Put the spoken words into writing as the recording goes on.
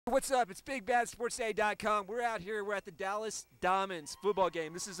What's up? It's BigBadSportsDay.com. We're out here. We're at the Dallas Diamonds football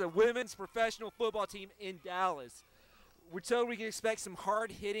game. This is a women's professional football team in Dallas. We're told we can expect some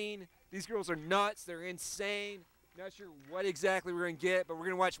hard hitting. These girls are nuts. They're insane. Not sure what exactly we're going to get, but we're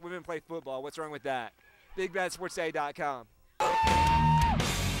going to watch women play football. What's wrong with that? BigBadSportsDay.com.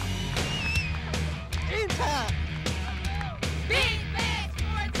 In time.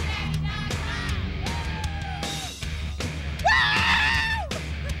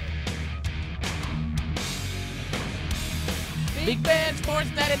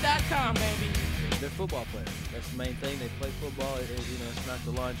 BigBadSportsDay.com, baby. They're football players. That's the main thing. They play football. It's not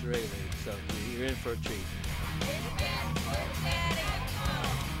the lingerie league, so you're in for a treat.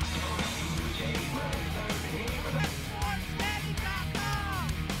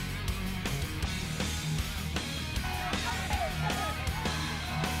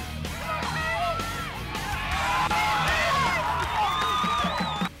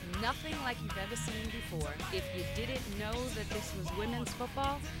 Nothing like you've ever seen before. If you didn't know that this was women's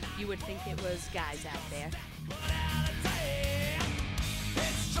football, you would think it was guys out there.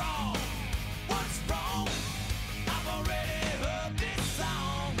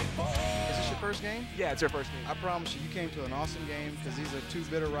 Is this your first game? Yeah, it's our first game. I promise you, you came to an awesome game because these are two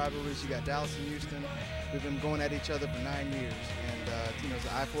bitter rivalries. You got Dallas and Houston. We've been going at each other for 9 years, and it's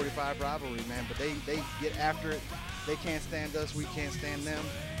an I-45 rivalry, man. But they get after it. They can't stand us. We can't stand them.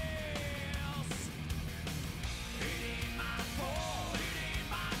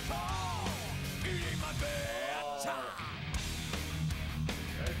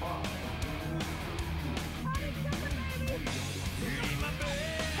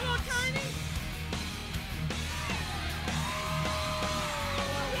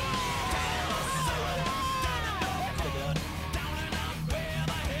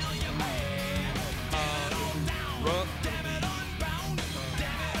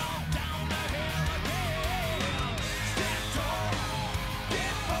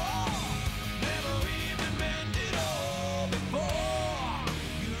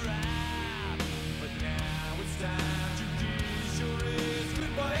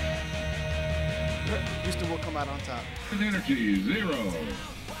 Houston will come out on top. Energy 0.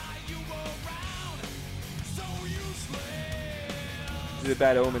 Is it a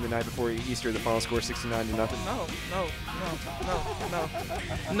bad omen the night before Easter, the final score 69-0?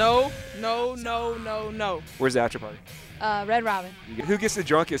 No. Where's the after party? Red Robin. Who gets the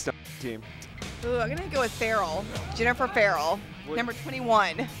drunkest on the team? Ooh, I'm gonna go with Farrell. Jennifer Farrell, number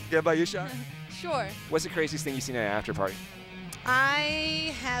 21. Yeah, about you, shot? Sure. What's the craziest thing you've seen at an after party?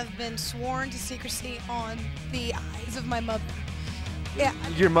 I have been sworn to secrecy on the eyes of my mother. Yeah.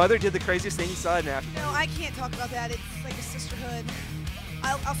 Your mother did the craziest thing you saw at an after party? No, I can't talk about that. It's like a sisterhood.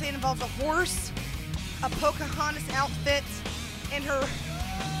 I'll say it involves a horse, a Pocahontas outfit, and her.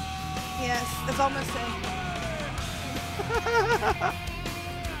 Yes, that's all I'm gonna say.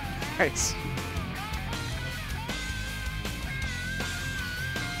 Nice.